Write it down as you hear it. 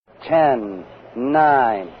10,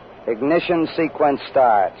 9. Ignition sequence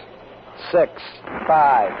starts. 6,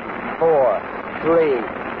 5, 4, 3,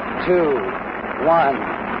 2, 1,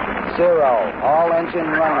 0. All engine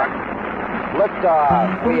running.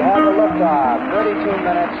 Liftoff. We have a liftoff. 32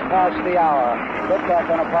 minutes past the hour. Liftoff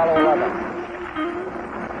on Apollo 11.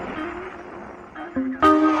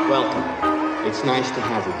 Welcome. It's nice to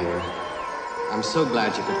have you here. I'm so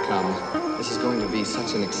glad you could come. This is going to be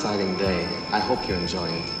such an exciting day. I hope you enjoy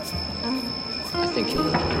it. I think you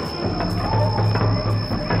will.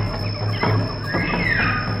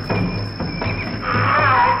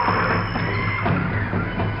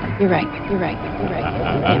 You're right.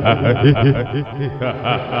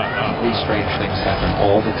 These strange things happen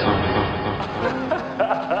all the time.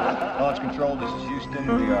 Launch control, this is Houston.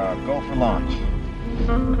 We are go for launch.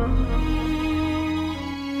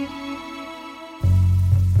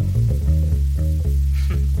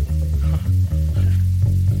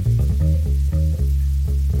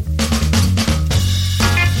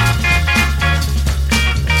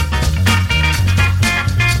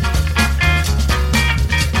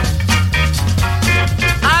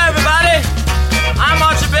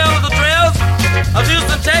 Of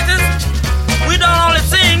Houston, Texas, we don't only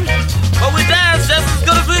sing, but we dance just as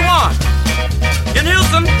good as we want. In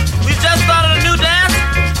Houston, we just started a new dance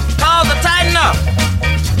called the Tighten Up.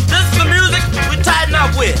 This is the music we tighten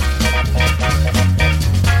up with.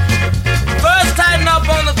 First, tighten up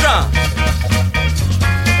on the drum.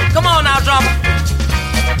 Come on now, drummer.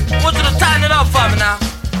 I want you to tighten it up for me now.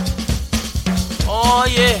 Oh,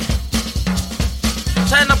 yeah.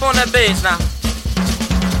 Tighten up on that bass now.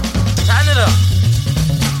 Tighten it up.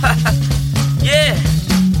 Yeah.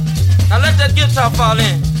 Now let that guitar fall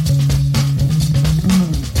in.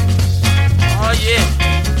 Oh yeah.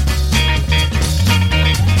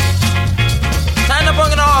 Tighten up on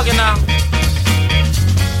the organ now.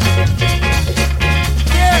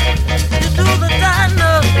 Yeah, you do the tighten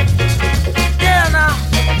up. Yeah now.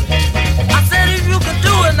 I said if you can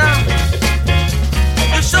do it now,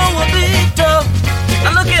 you sure will be tough.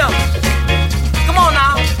 Now look here. Come on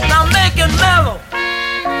now. Now make it mellow.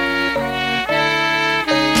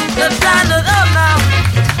 Let's tighten it up now.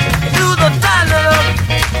 Do the tighten it up.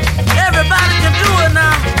 Everybody can do it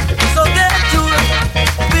now. So get to it.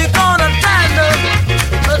 We're gonna tighten up.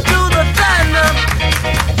 Let's do the tighten up.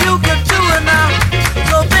 You can do it now.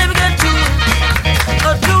 So baby get to it.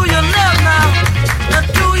 Do your left now. And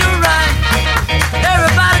do your right.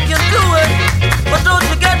 Everybody can do it. But don't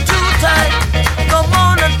you get too tight. Come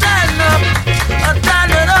on and tighten up.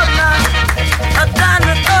 Tighten it up now.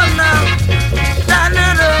 Tighten it up now. Tighten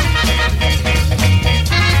it up.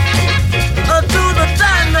 Do the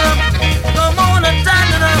tighten up. Come on and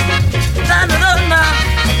tighten it up. Tighten it up now.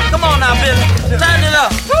 Come on now, Billy. Tighten it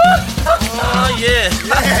up. Oh, yeah.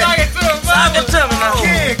 Talk it to me now.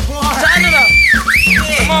 Tighten it up.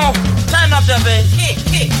 Come on. Tighten up there,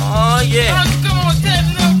 baby. Oh, yeah. Come on,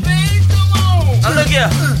 tighten up, baby. Come on. Now, look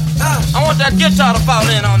here. I want that guitar to fall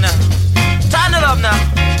in on that. Tighten it up now.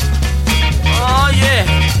 Oh, yeah.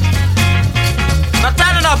 Now,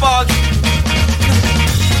 tighten it up, Augie.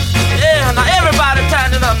 Yeah, now everybody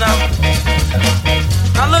tighten it up now.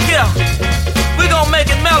 Now look here. We gonna make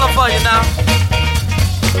it mellow for you now.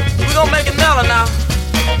 We gonna make it mellow now.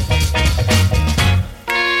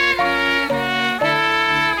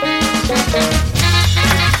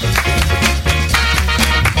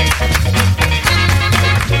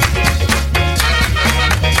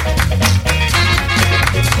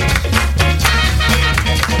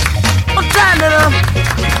 Tighten it up.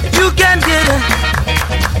 You can get it.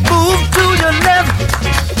 Move to your left,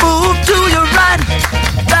 move to your right.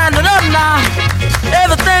 Tighten it up now.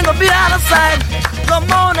 Everything will be out of sight.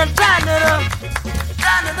 Come on and tighten it up.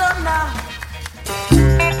 Tighten it up now.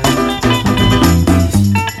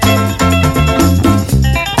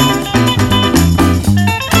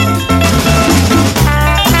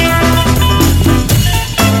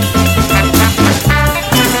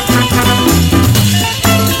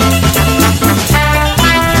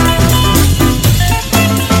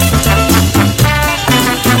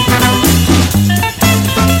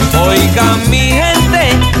 Oigan mi gente,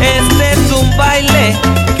 este es un baile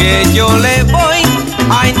que yo le voy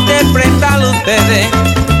a interpretar a ustedes.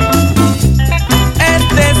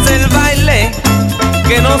 Este es el baile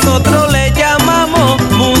que nosotros le llamamos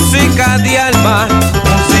música de alma.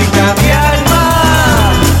 Música de alma.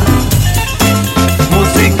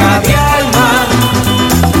 Música de alma.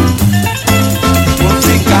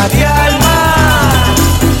 Música de alma.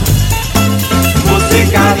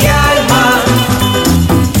 Música de alma.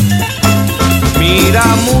 Mira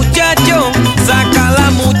muchacho, saca la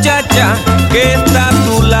muchacha que está a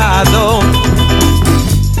tu lado.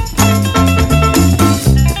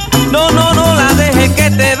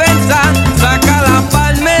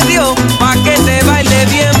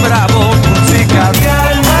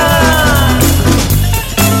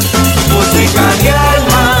 música de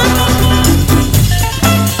alma,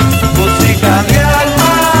 música de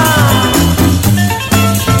alma,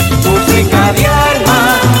 música de alma.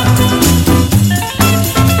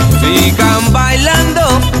 Sigan bailando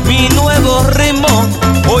mi nuevo ritmo,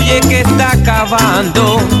 oye que está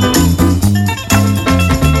acabando.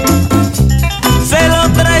 Se lo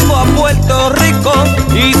traigo a Puerto Rico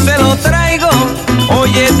y se lo traigo,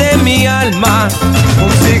 oye, de mi alma.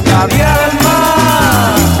 Música de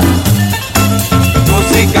alma,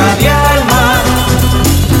 música de alma,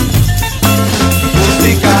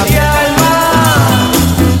 música de alma,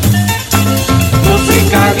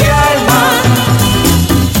 música de alma.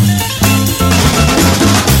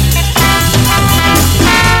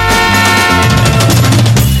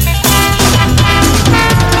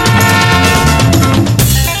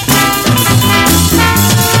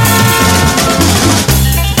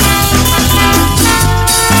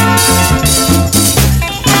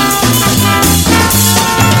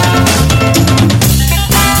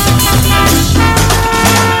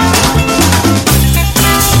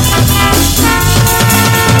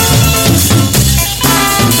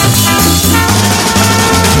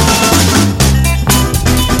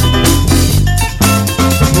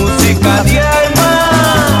 Música de alma,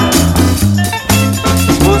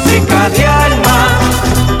 música de alma,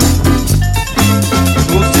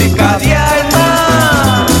 música de alma,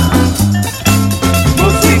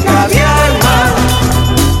 música de alma.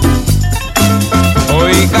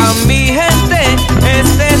 Oigan mi gente,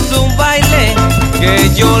 este es un baile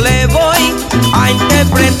que yo le voy a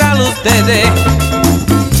interpretar a ustedes.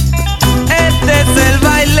 Este es el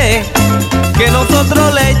baile que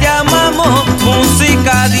nosotros le llamamos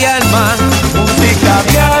música de alma, música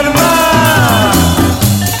de alma,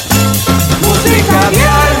 música de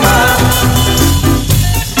alma,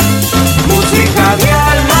 música de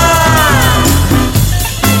alma.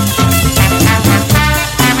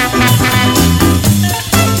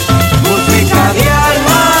 Música de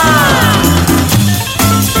alma.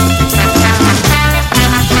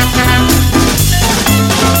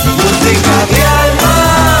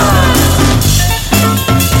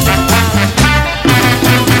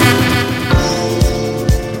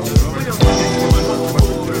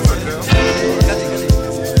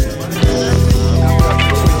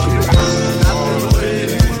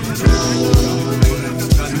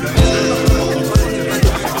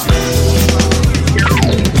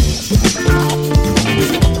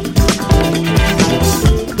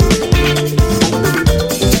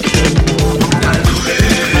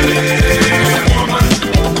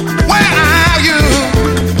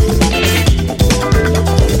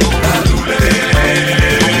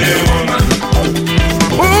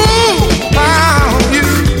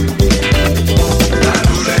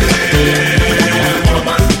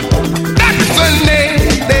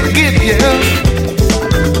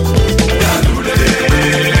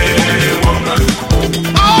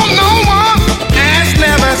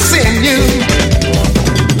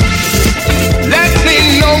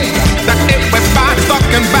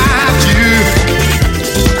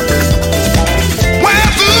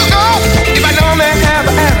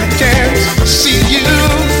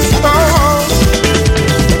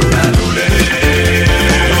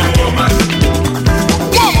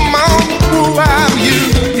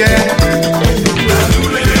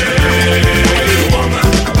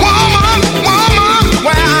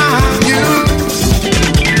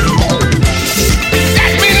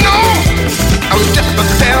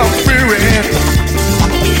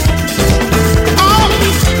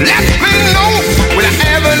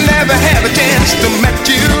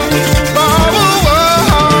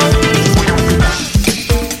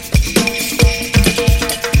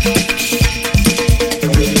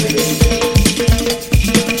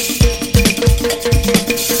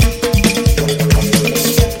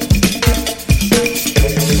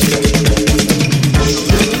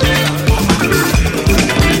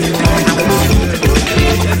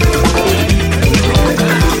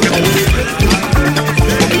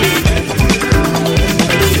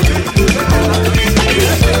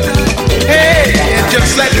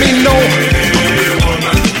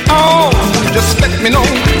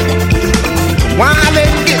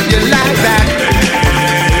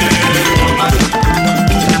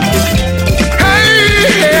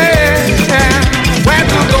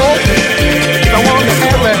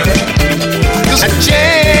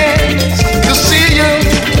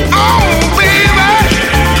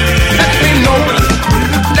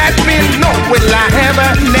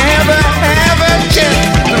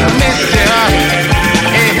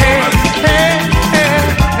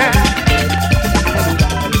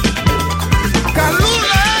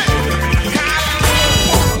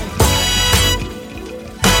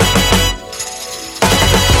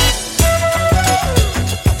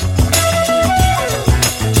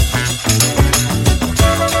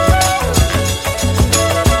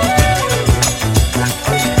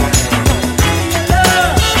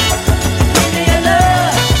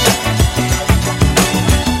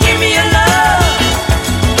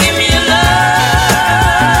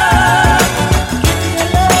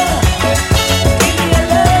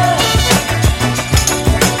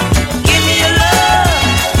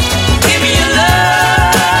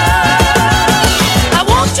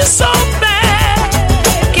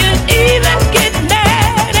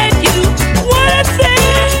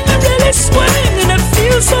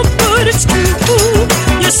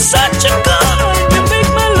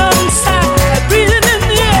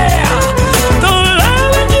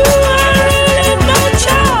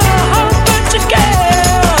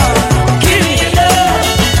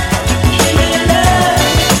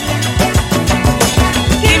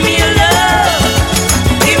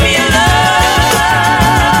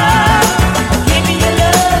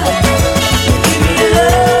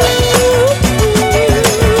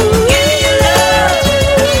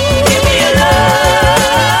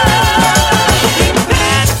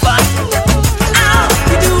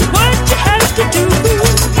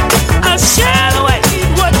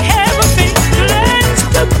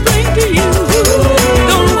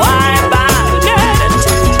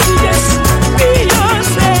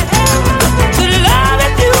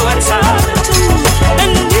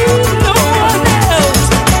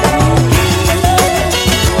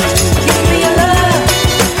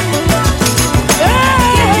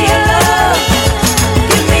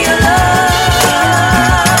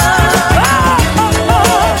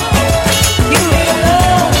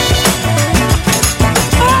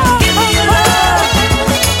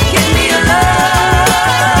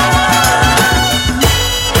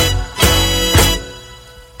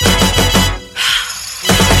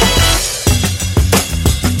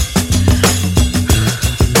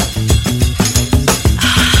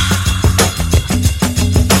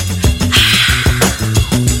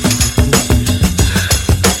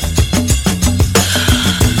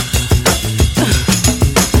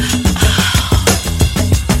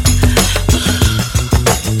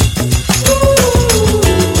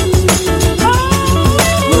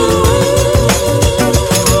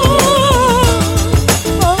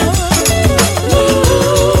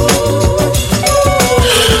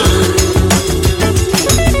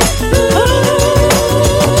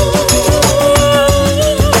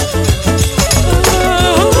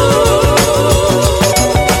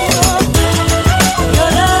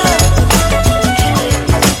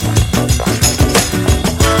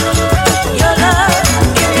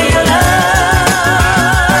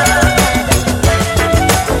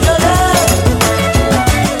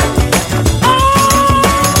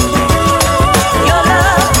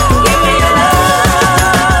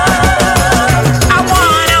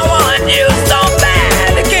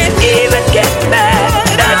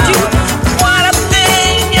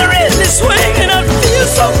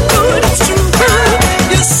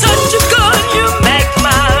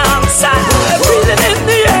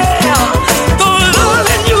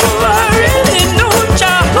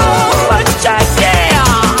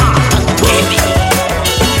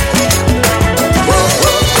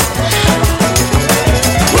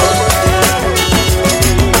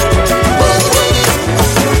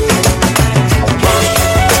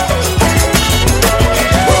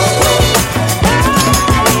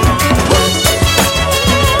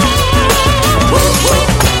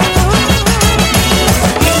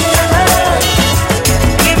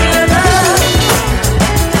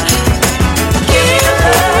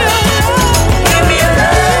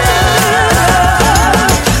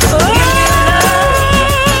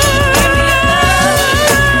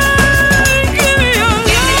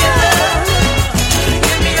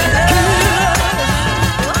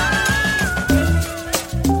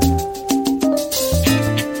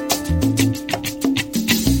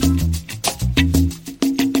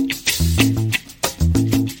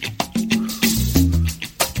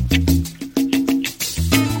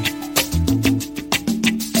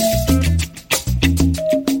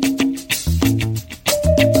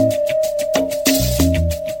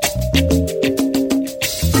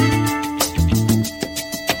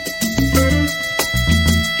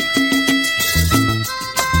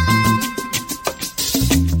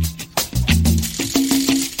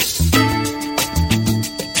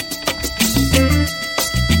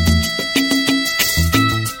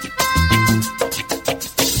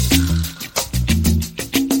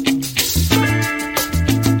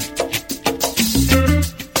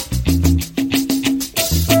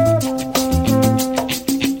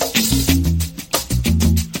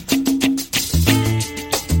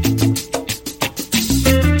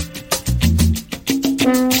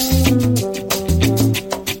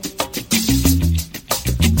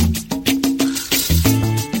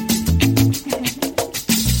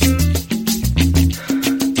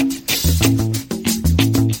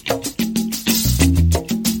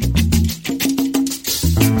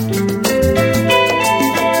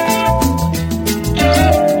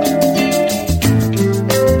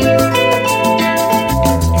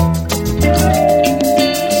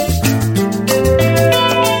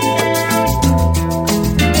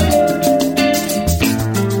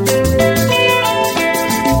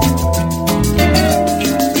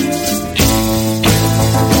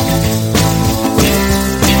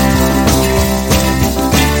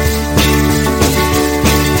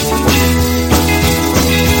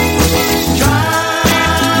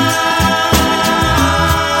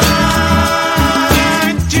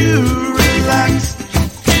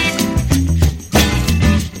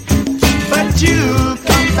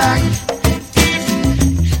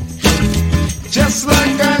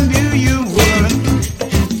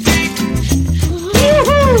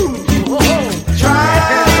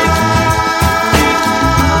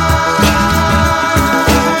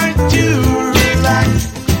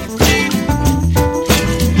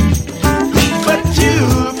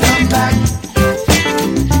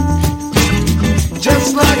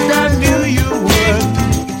 just like I knew you would.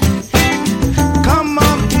 Come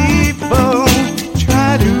on, people,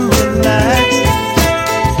 try to relax.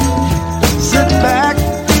 Sit back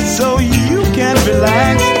so you can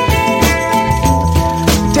relax.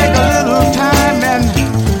 Take a little time and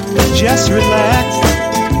just relax.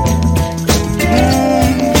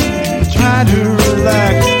 Try to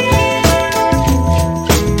relax.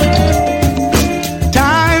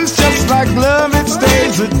 Time's just like love, it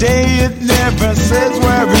stays a day, it never says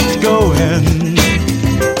where it's going.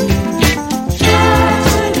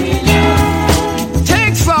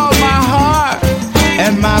 Takes all my heart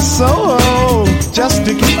and my soul just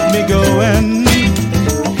to keep me going.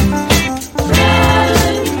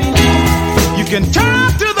 You can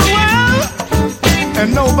turn to the world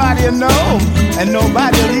and nobody'll know, and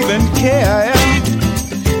nobody'll even care.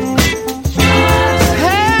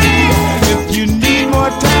 Hey, if you need more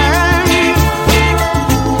time,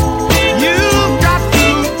 you've got to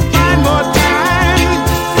find more time.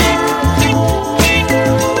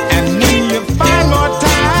 And when you find more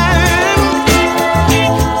time,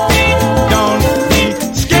 don't be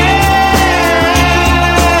scared.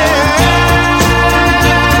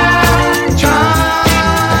 Try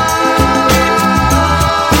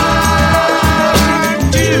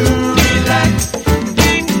to relax,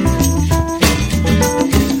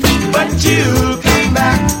 but you come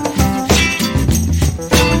back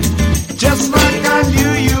just like I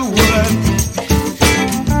knew you would.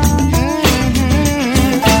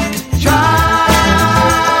 Try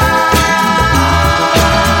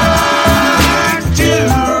to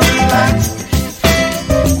relax,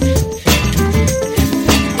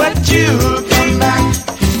 but you come back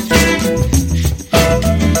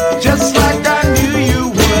just like I knew you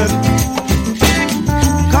would.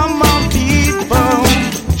 Come on, people,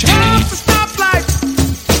 turn off the stoplight,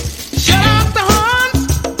 shut off the horn.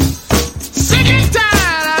 Sick and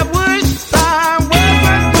tired, I wish I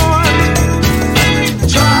wasn't born.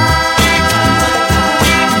 Try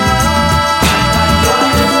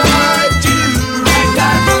to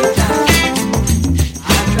relax,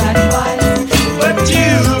 but you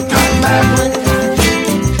come back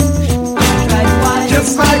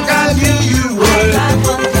just like I knew you would.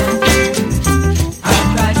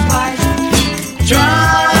 Try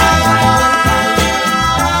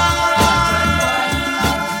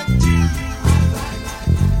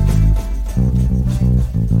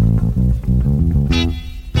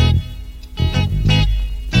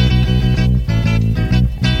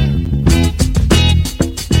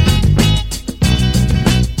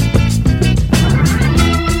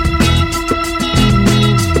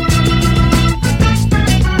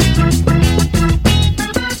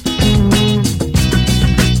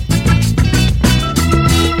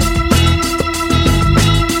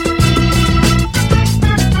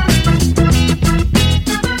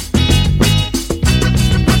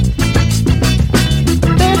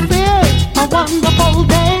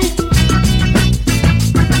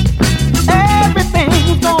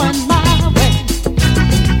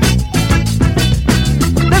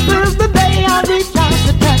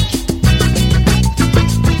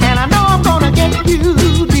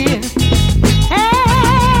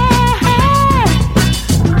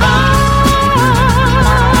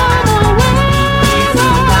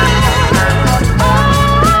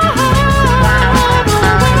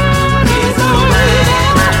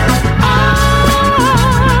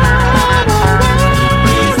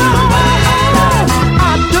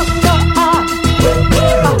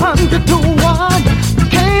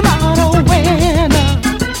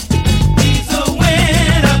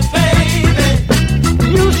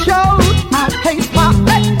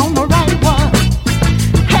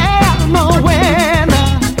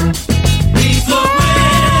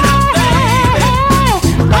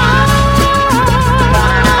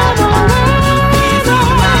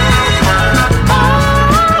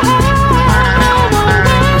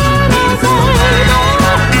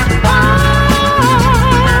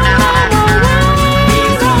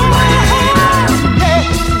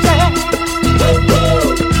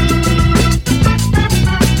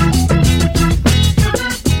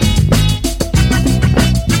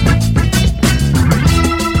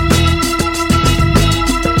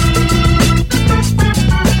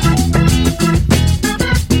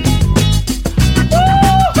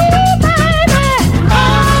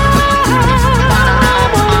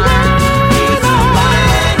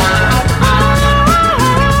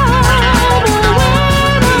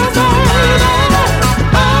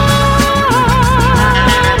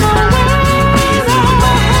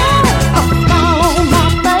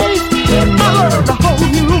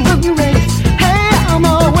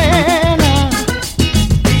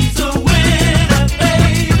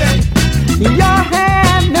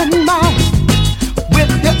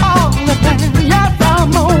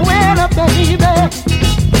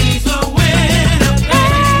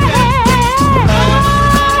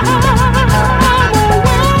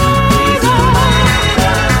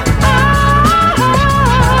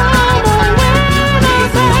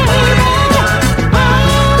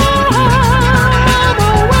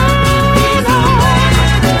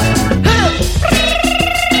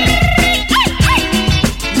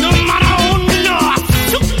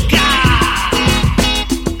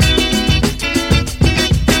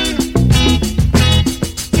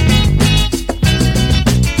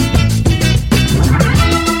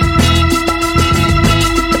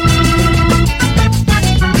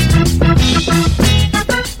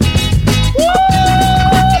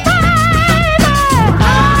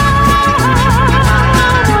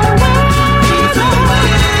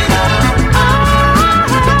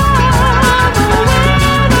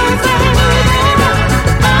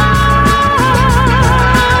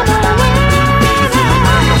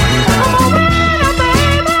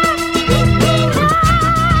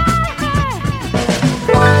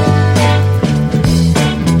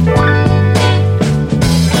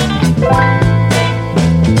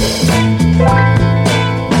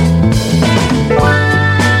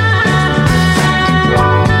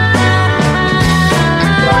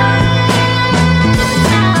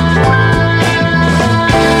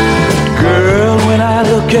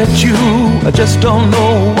without you, I just don't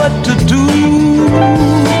know what to do.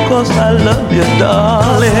 'Cause I love you,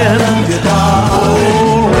 darling.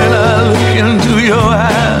 Oh, when I look into your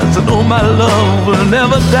eyes, I know my love will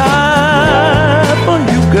never die for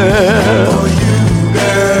you, girl.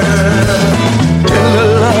 Tender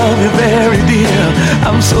love you very dear.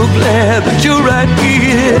 I'm so glad that you're right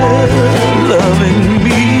here, loving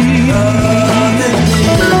me.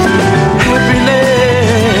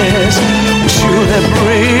 Happiness will that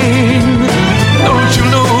bring. Don't you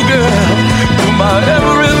know, girl, you're my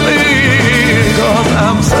everything. 'Cause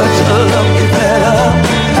I'm such a lucky fella.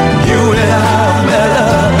 You and I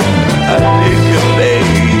better. I dig you,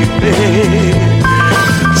 baby.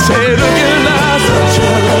 Say it again now, such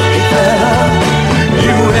a lucky fella.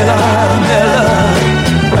 You and I better.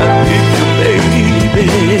 I dig you, baby.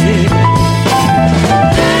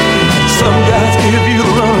 Some guys give you the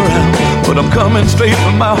runaround, but I'm coming straight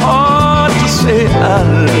from my heart to say I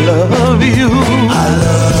love you. I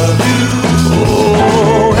love you.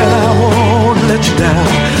 Oh, and I won't let you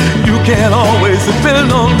down. You can always depend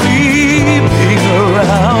on me being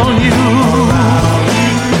around you.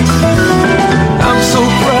 I'm so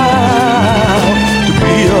proud to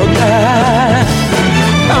be your guy.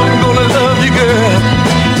 I'm gonna love you, girl,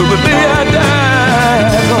 till the day I die.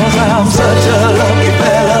 'Cause I'm such a lucky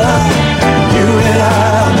fella. You and I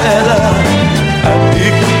better. I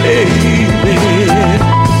dig you, baby.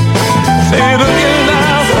 Say it again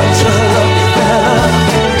now. Such a lucky fella.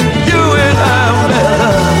 You and I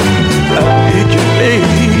better. I dig you,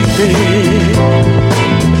 baby.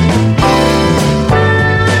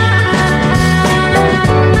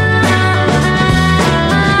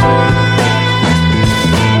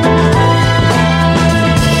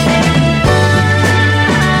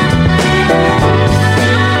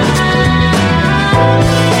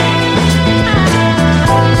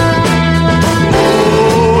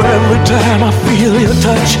 Every time I feel your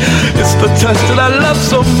touch, it's the touch that I love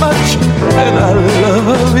so much, and I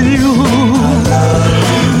love you.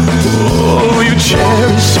 Oh, you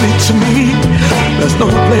cherish sweet to me. There's no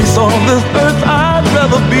place on this earth I'd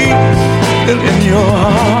rather be than in your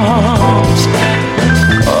arms.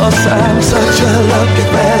 'Cause I'm such a lucky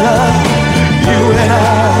fella. You and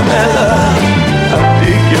I better. I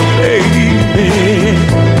dig you, baby.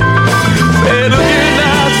 Say it again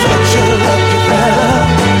now, such a lucky fella.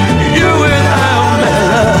 You and I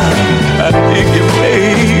better. I dig you,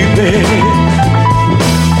 baby.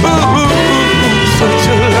 Ooh, such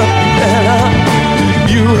a lucky fella.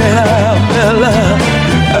 You and I better.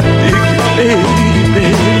 I dig you, baby.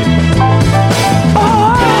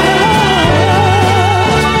 Oh,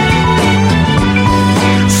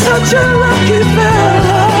 such a lucky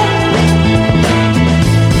fella.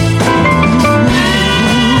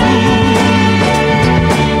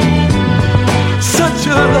 Such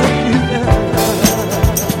a lucky fella.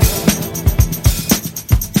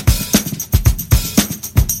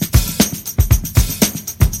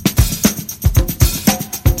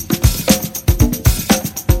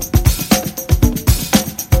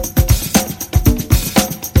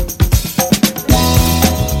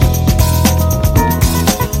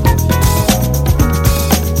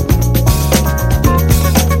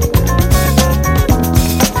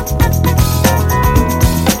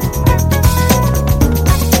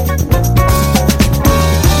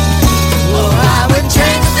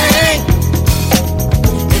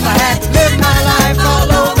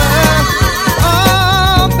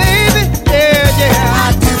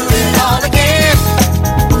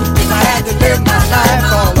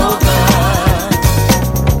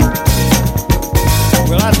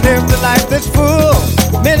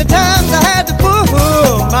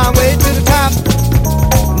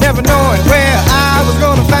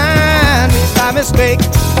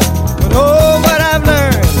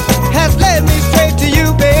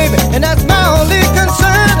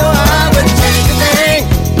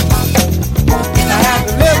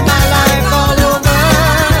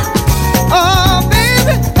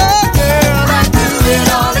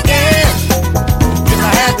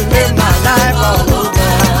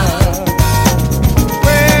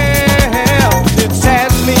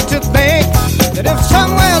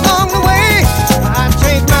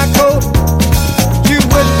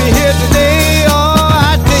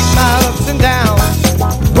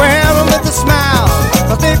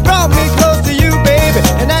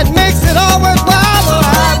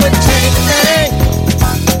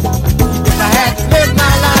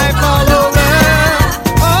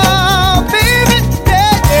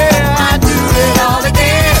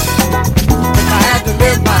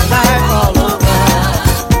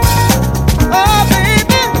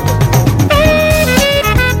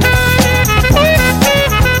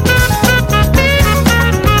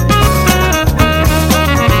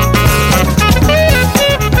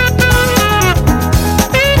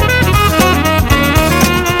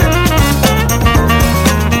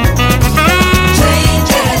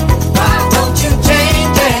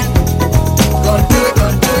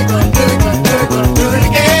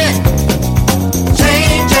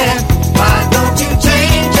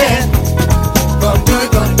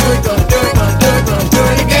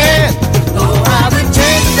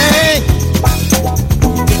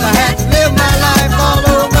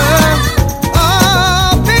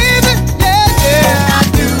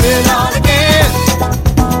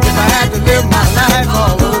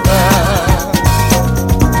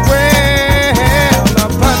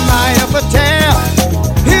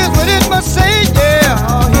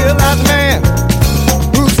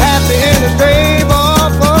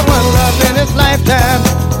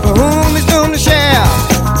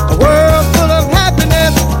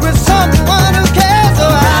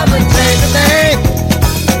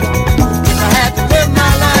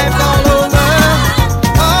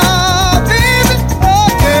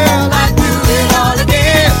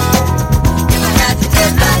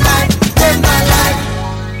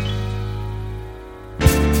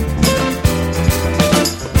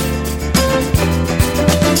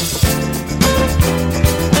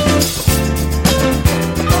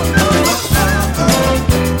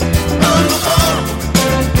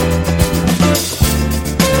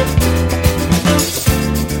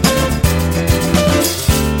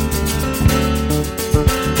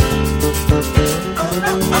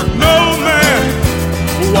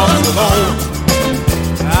 life alone.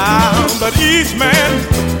 But each man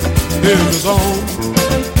is his own.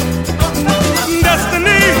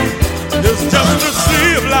 Destiny is just a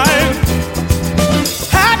sea of life.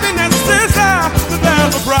 Happiness is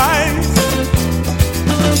there's a price.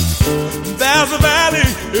 There's a valley,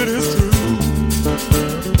 it is true,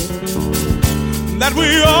 that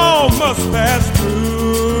we all must pass through.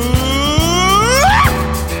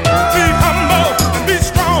 Be humble and be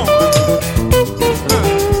strong.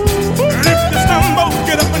 And if you stumble,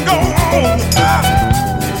 get up and go on.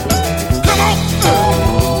 Come on.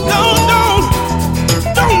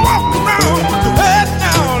 Don't walk around with your head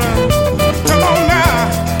down. Come on now.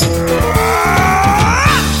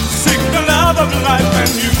 Seek the love of life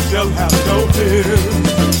and you shall have no fear.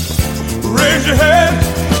 Raise your head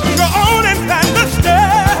and go on and climb the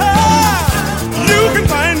stairs. You can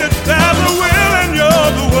find it, there's a will and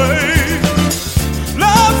you're the way.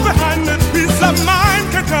 Love's behind it, peace of mind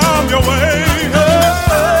can come your way.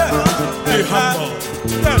 Be humble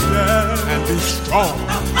and be strong.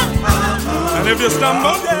 And if you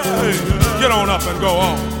stumble, get on up and go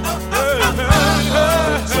on.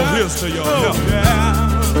 So here's to your help.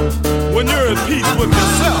 When you're at peace with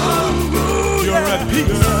yourself, you're at peace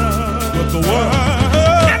with the world.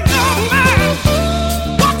 And no man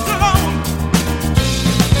walks alone,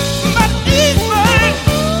 but each man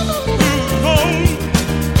is alone.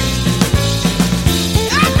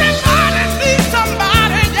 Everybody needs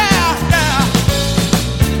somebody, yeah.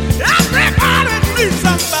 Everybody needs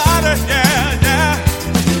somebody, yeah.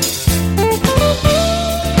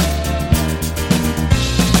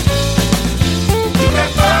 You can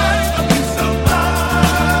find somebody.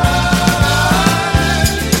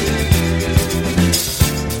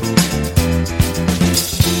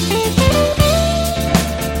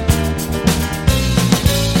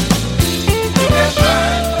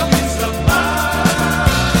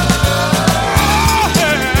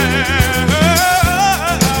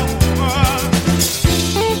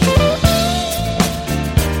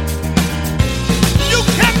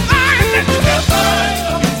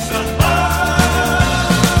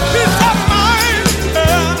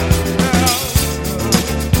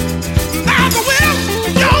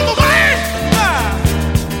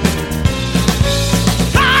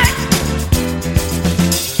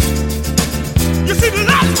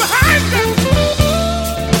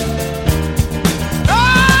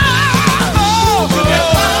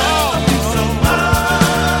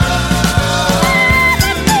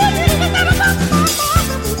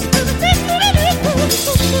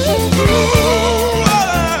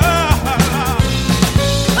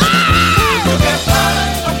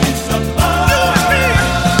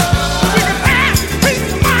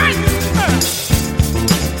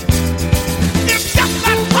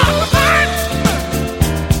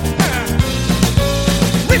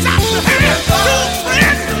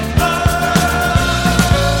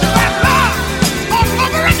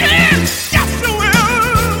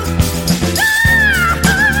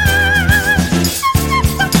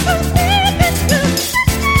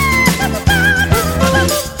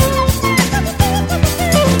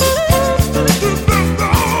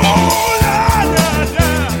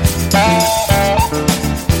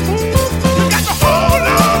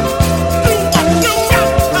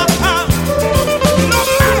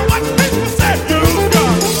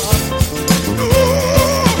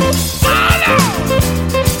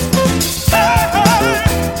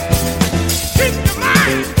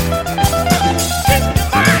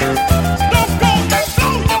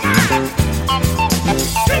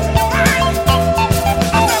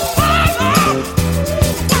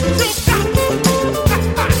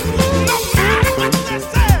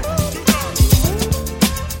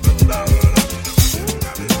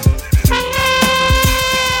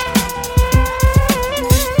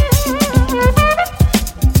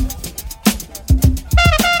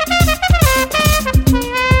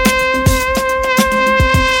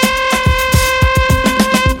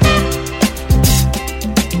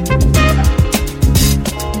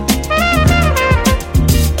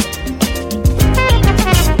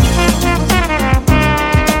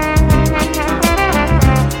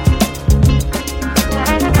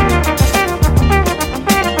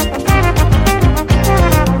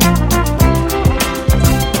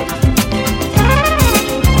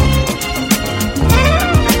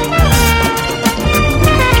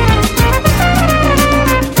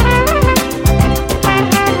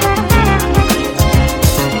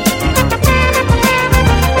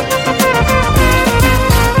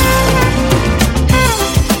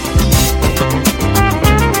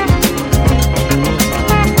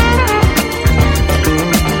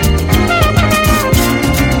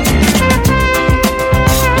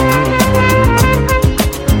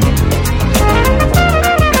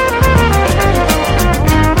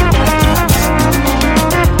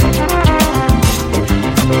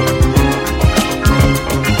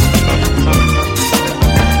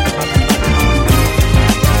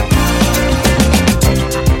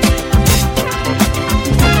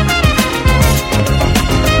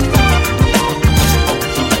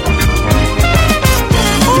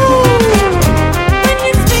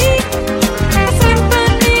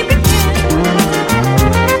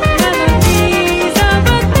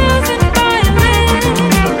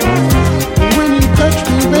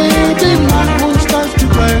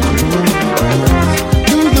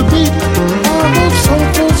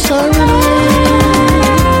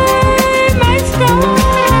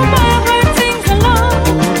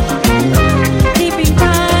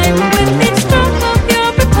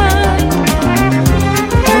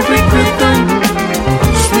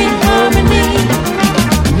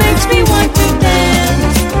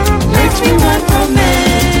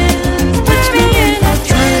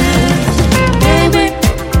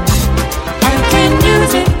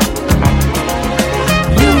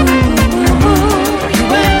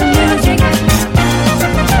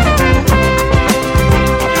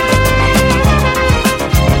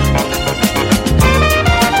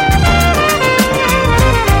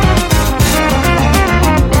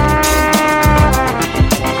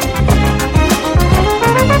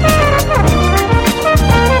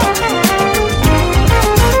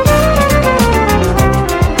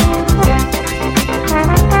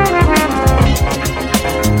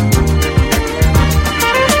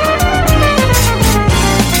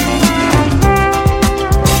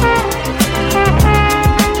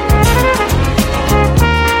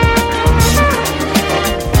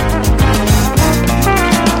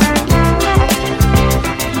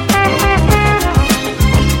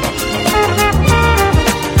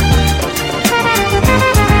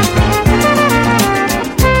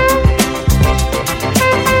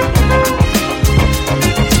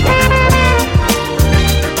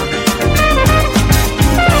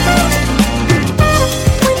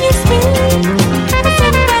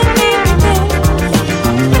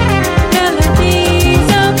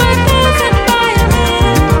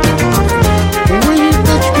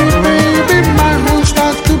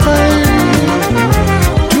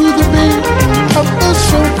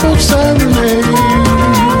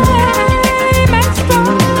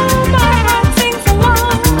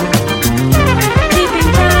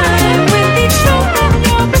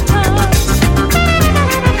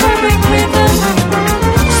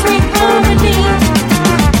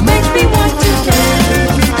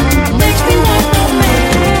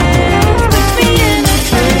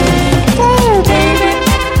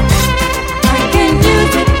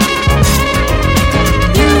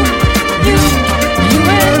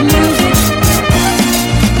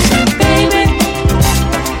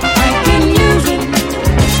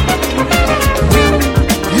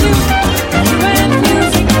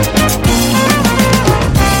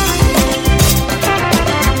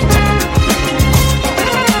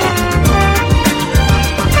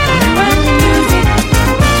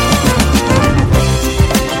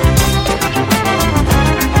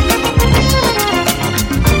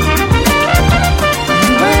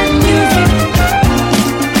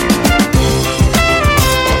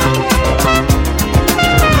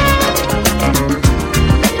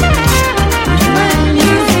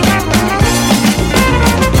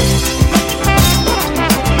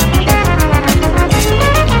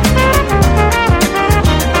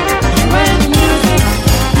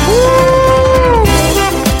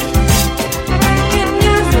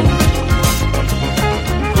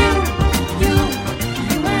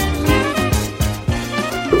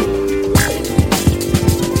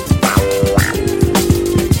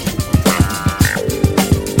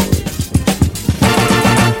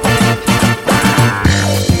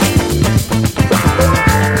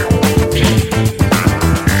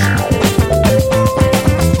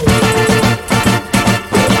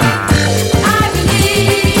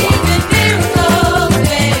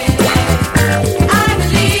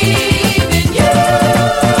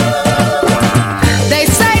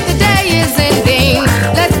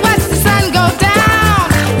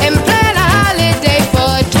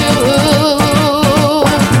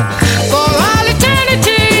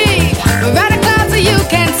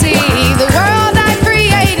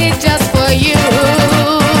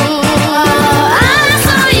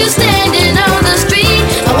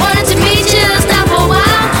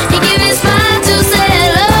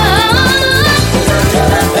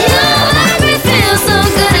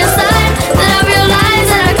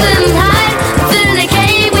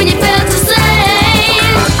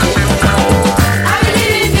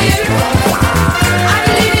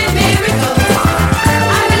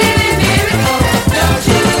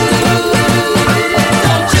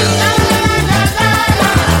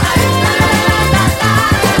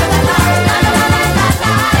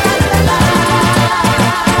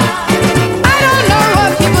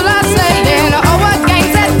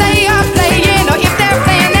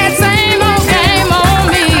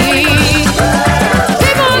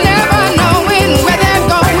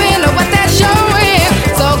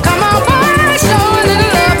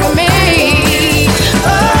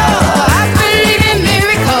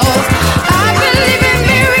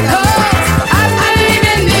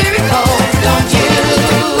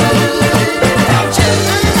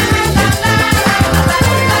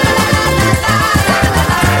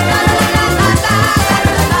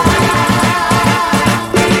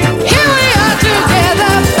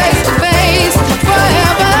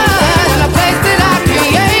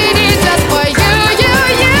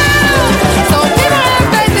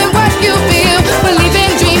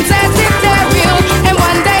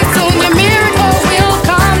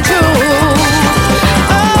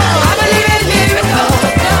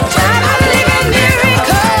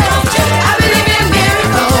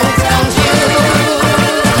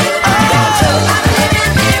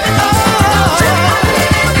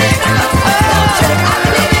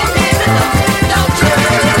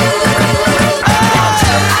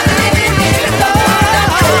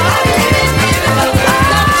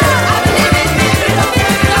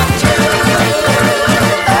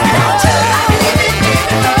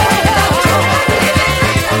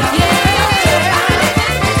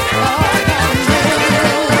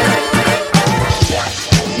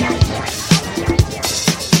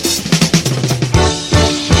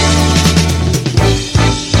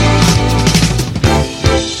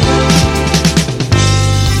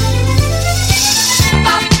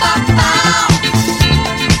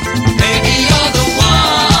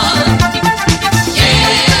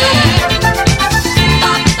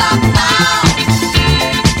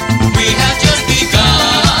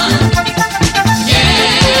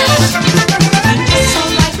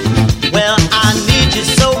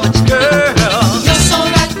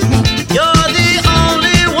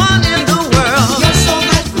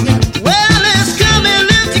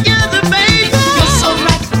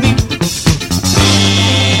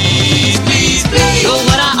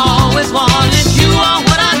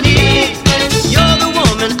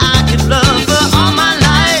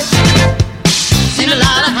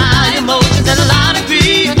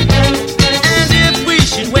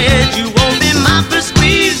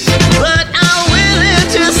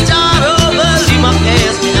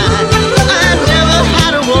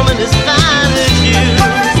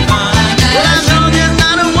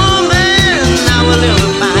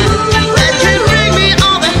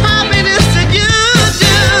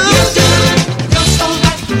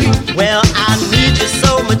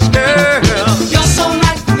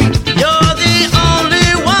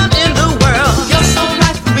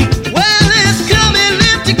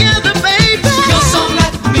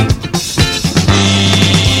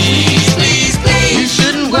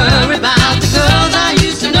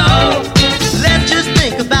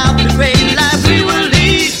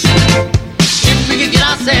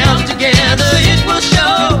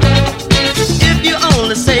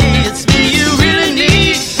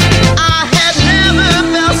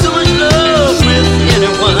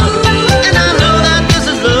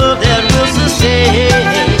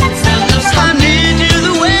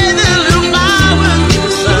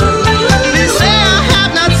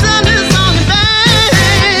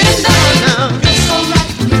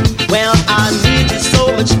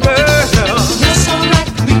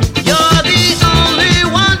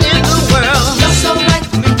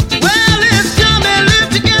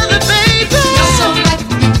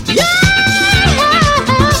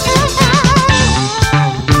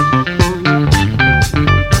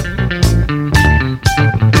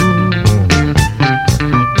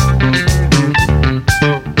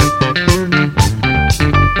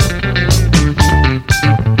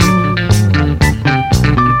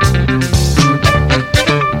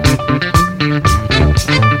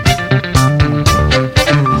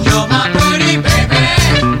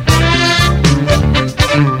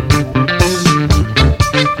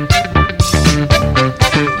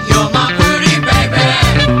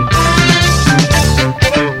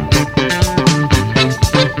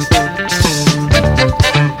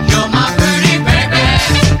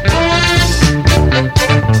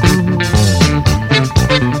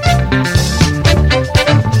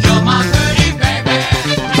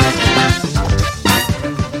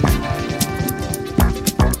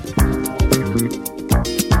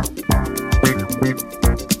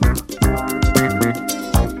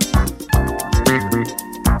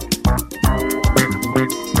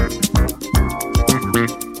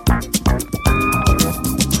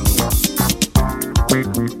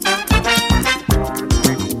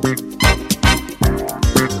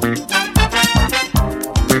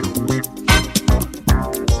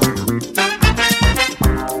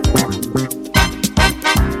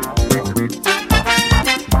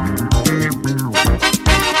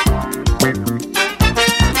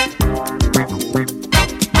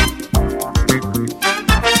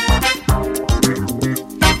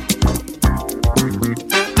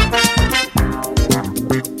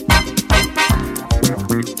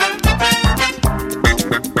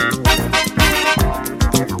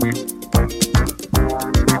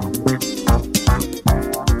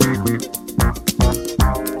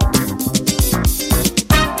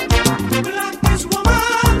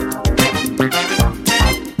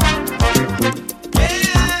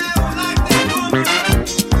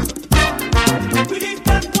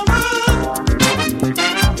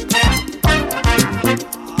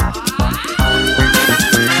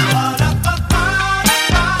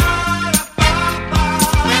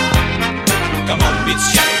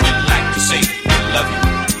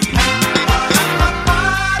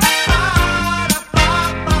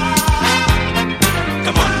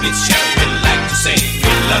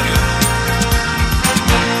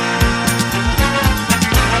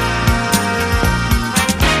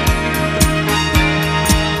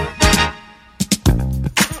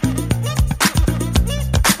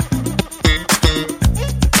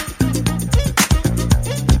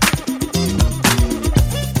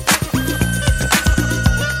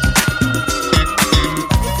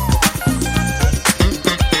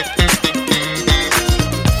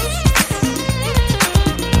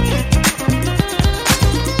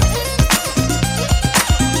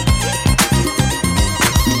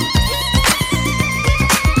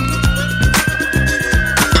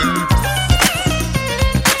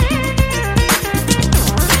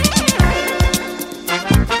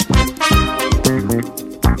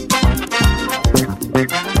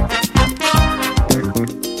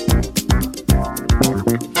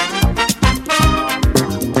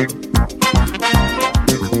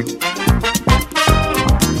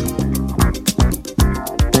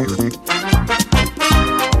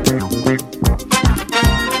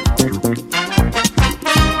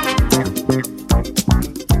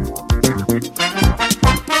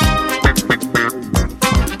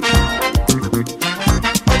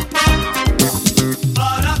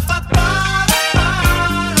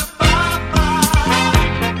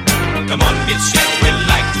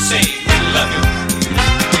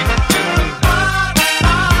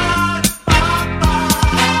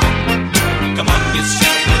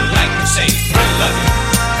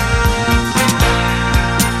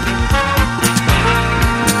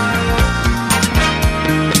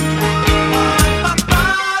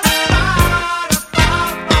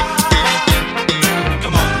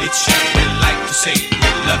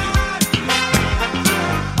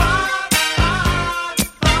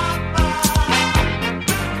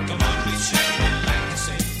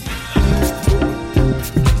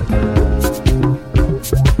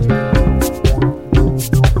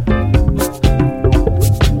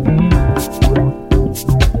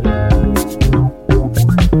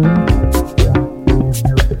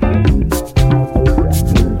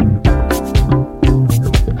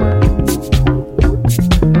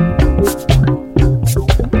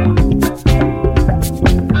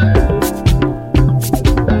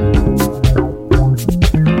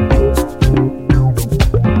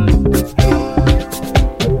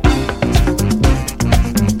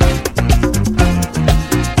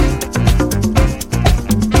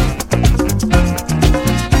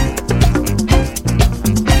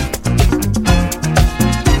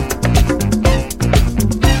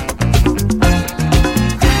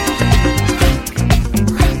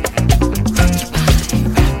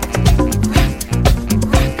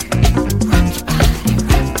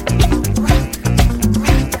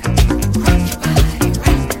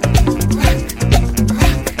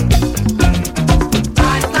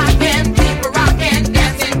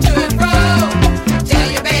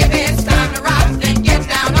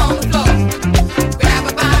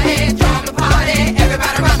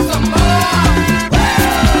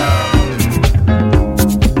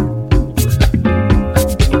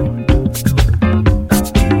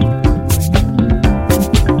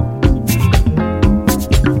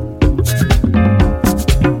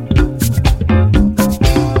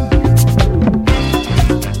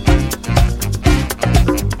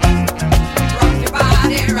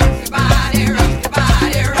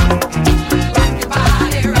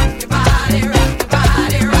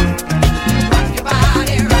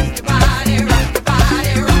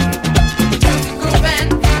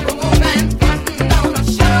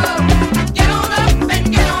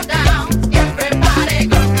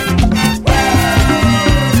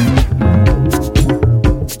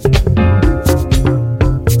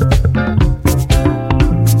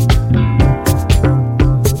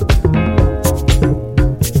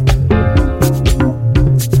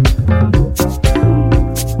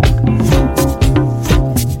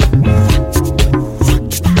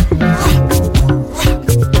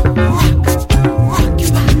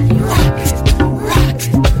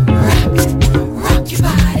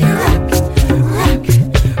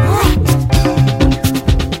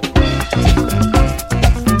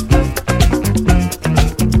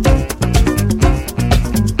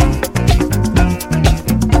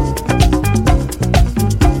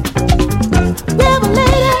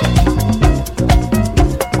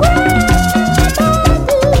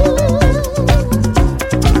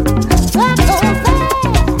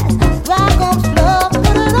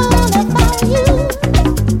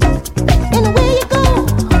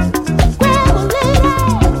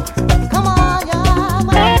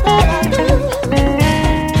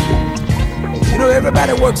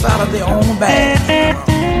 works out of their own bag.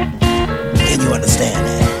 Can you understand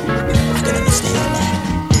that? I can understand that.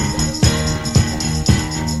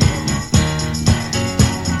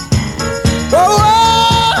 Oh,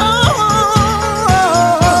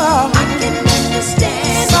 I can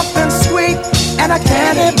understand something sweet and a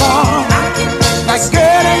candy bar, like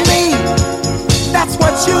girl and me. That's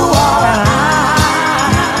what you are.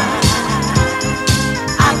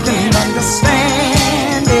 I can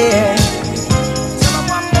understand it.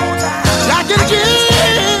 I can give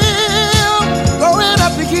going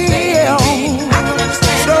up the hill.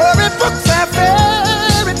 Storybooks and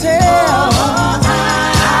fairy tales.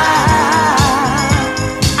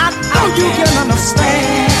 I know you can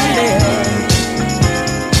understand it.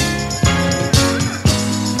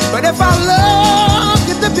 But if our love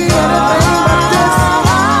get to be anything but this,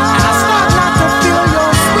 and I start not to feel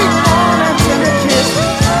your sweet warm and tender kiss,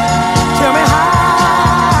 tell me how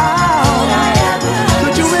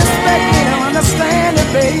could you expect me to understand it,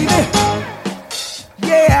 baby?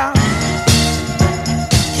 Yeah.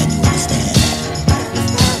 Can you understand that?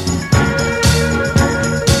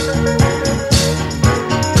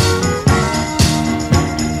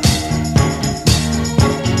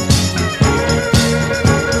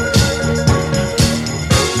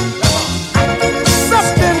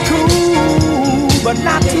 Something cool, but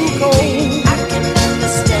not too cold.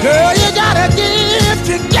 Girl, you gotta give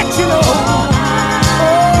to get, you know.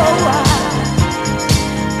 Oh,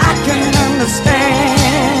 I can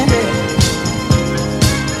understand it.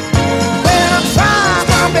 When I try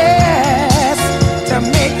my best to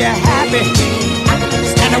make you happy,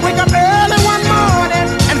 and I wake up early one morning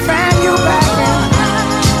and find you back in.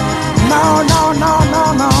 No, no, no, no,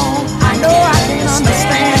 no. I know I can't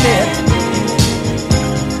understand it.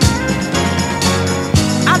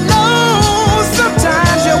 I know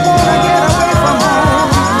sometimes you wanna get away from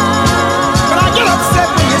home, but I get upset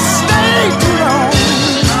when you stay too long.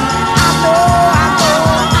 I know, I know,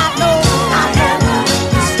 I know, I can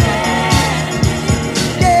understand.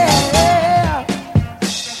 Yeah.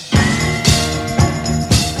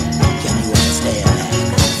 Can you understand that?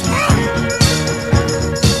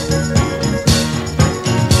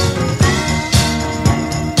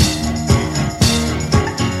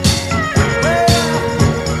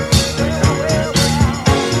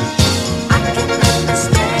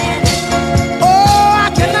 Oh, I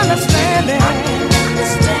can understand it.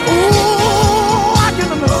 Ooh, I can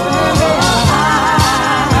understand it.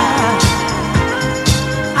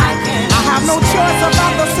 I have no choice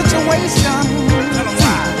about the situation.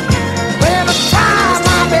 When I try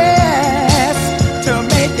my best to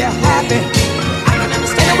make you happy,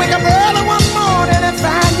 and I wake up early one morning and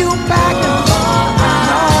find you back and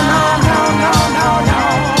no, no, no, no, no, no.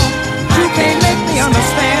 You can't make me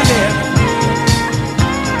understand it.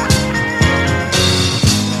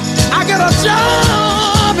 I get a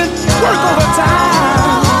job and work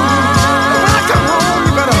overtime. When I come home,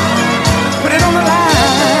 you better put it on the line.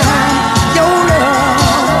 Your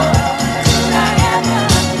love,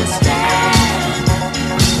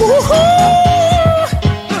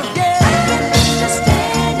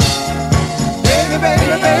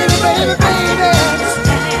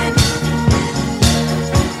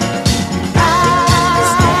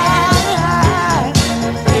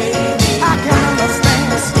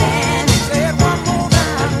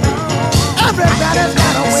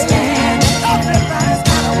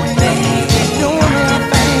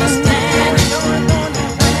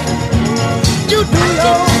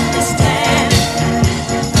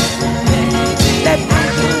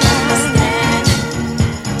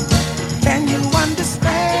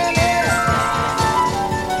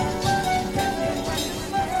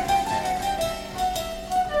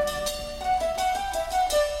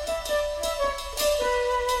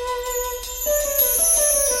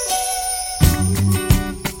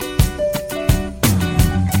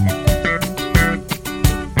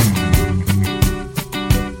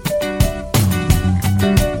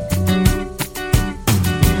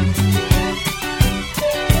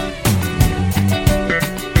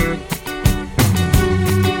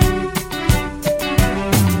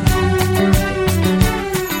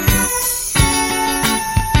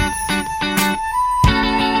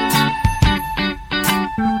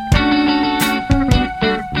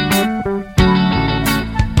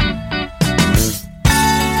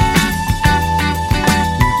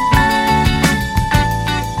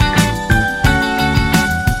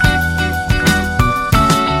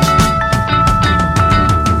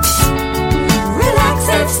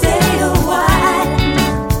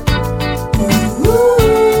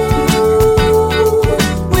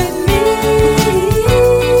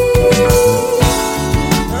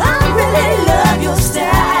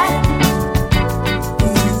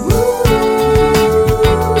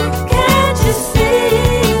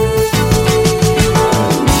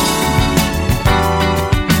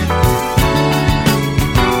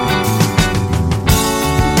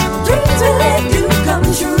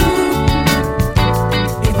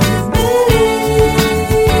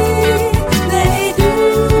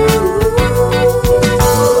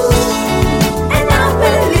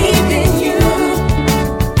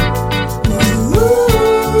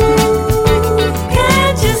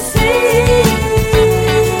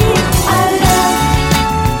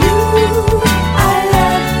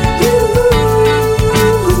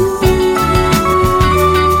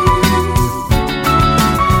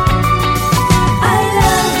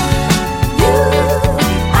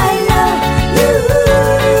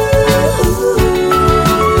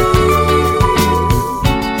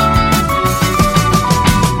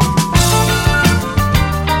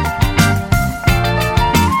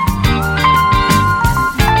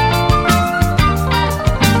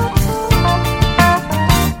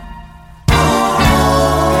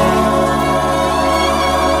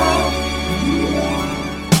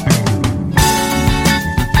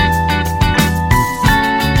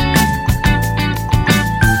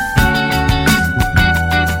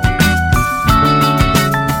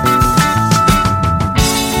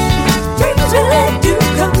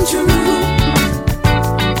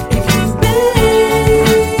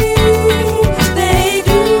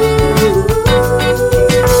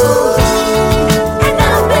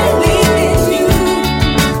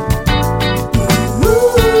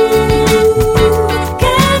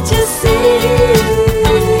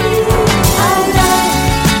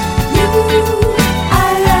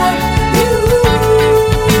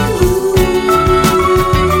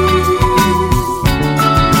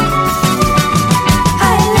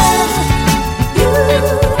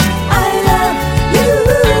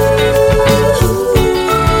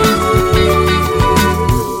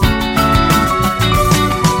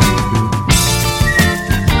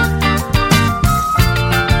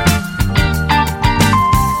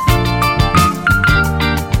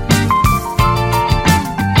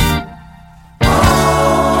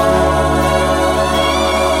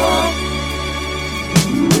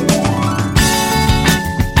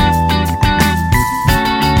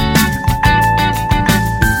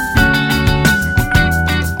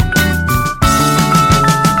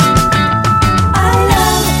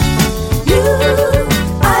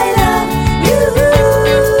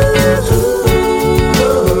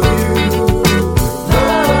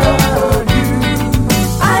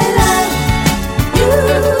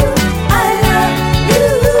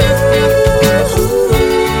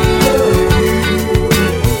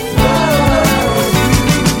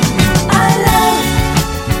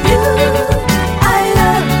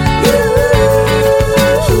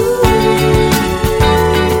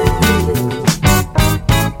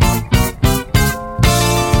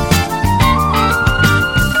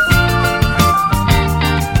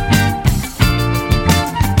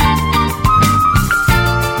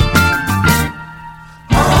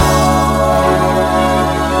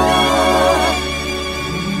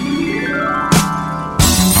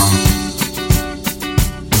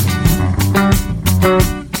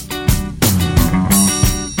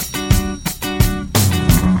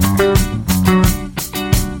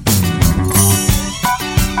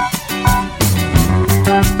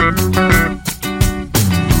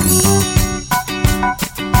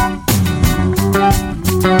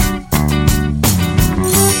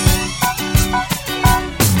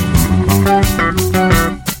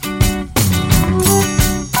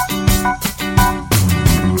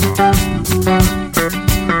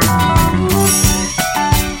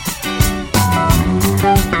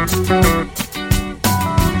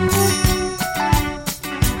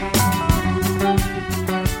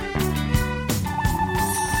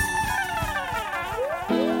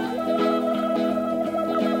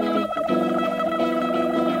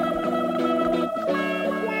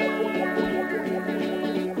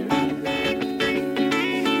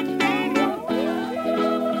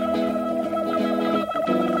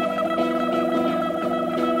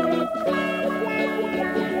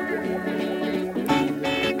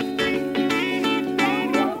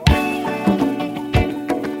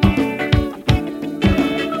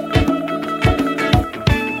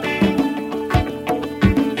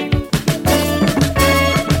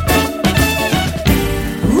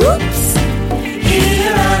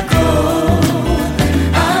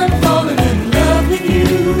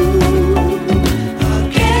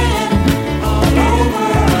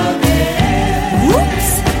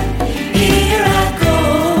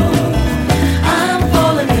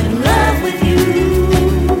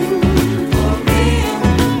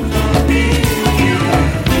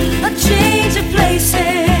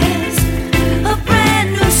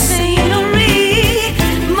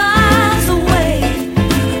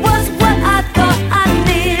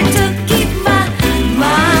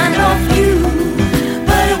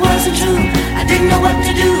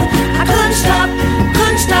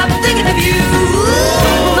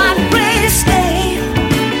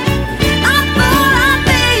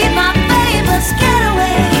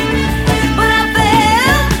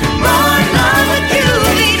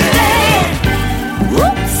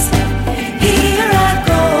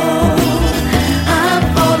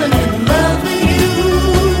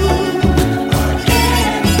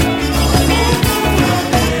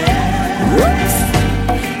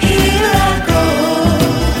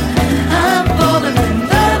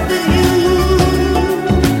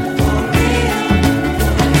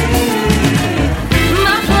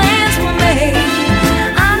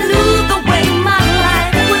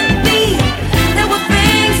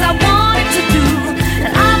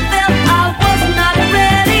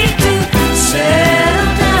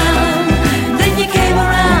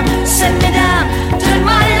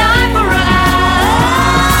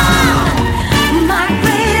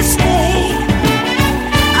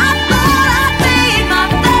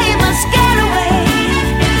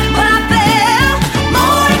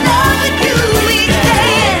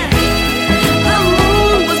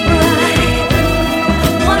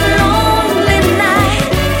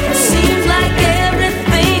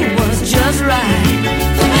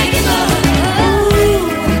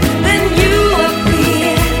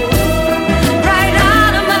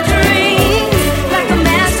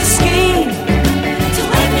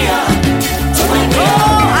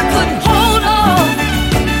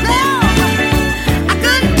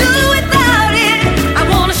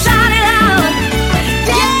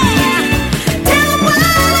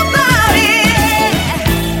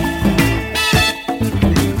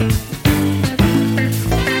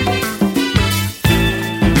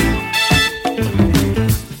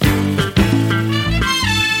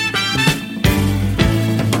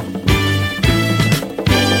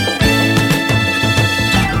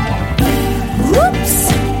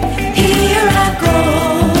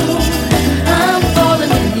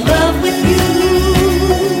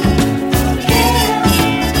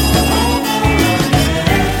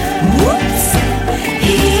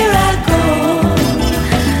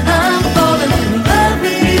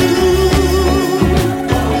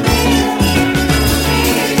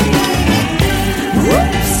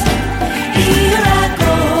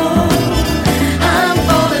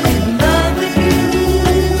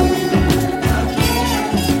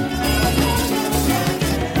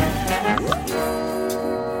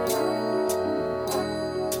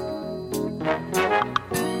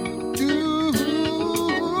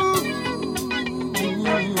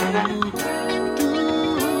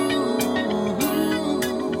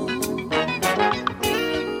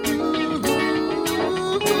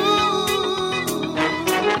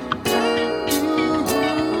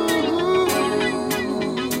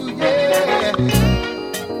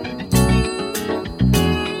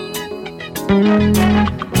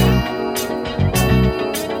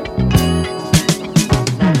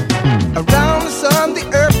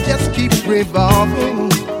 sweet ballroom,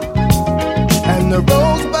 and the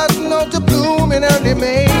rosebuds know to bloom in early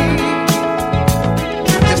May.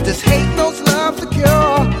 Just as hate knows love to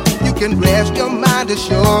cure, you can rest your mind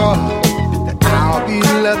assured that I'll be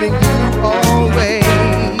loving you always.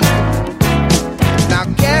 Now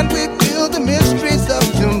can't we feel the mysteries of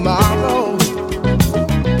tomorrow?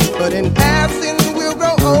 But in passing we'll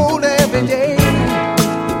grow old every day.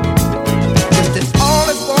 Just as all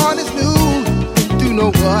is born is new, do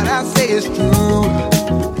know what I say is true.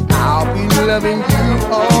 I'll be loving you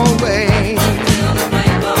always.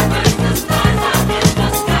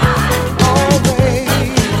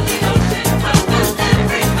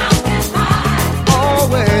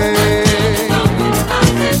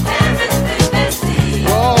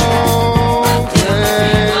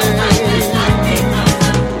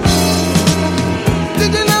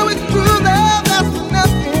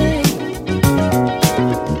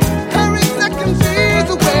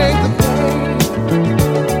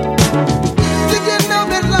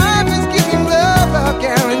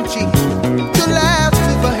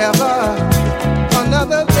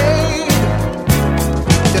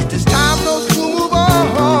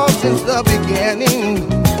 Since the beginning,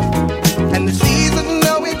 and the seasons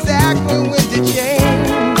know exactly when to change.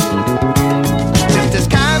 Just as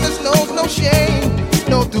kindness knows no shame,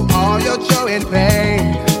 know through all your joy and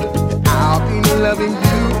pain, I'll be loving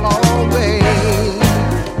you always.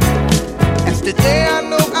 As today I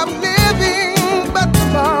know I'm living, but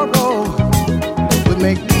tomorrow would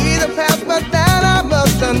make me the past, but that I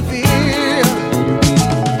must unfear.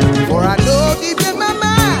 For I know deep in my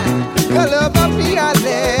mind, the love of me I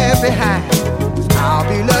left behind. I'll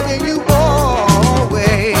be loving you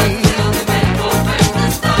always.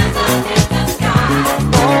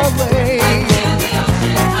 Always.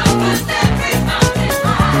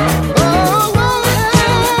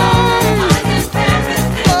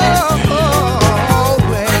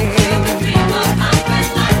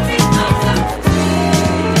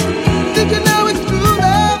 Did you know it's true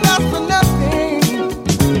love lasts for nothing?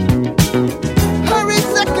 Hurry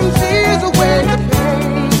seconds years away the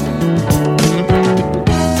pain.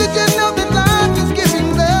 Did you know that life is giving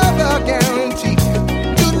love a guarantee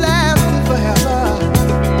to last forever?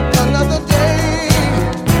 Another day.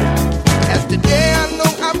 As today I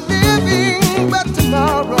know I'm living, but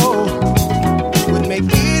tomorrow would make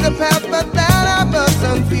me the past, but that I must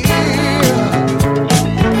unfear.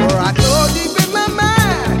 For I know deep in my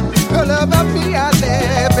mind, the love of me I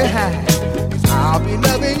left behind. 'Cause I'll be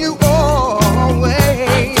loving you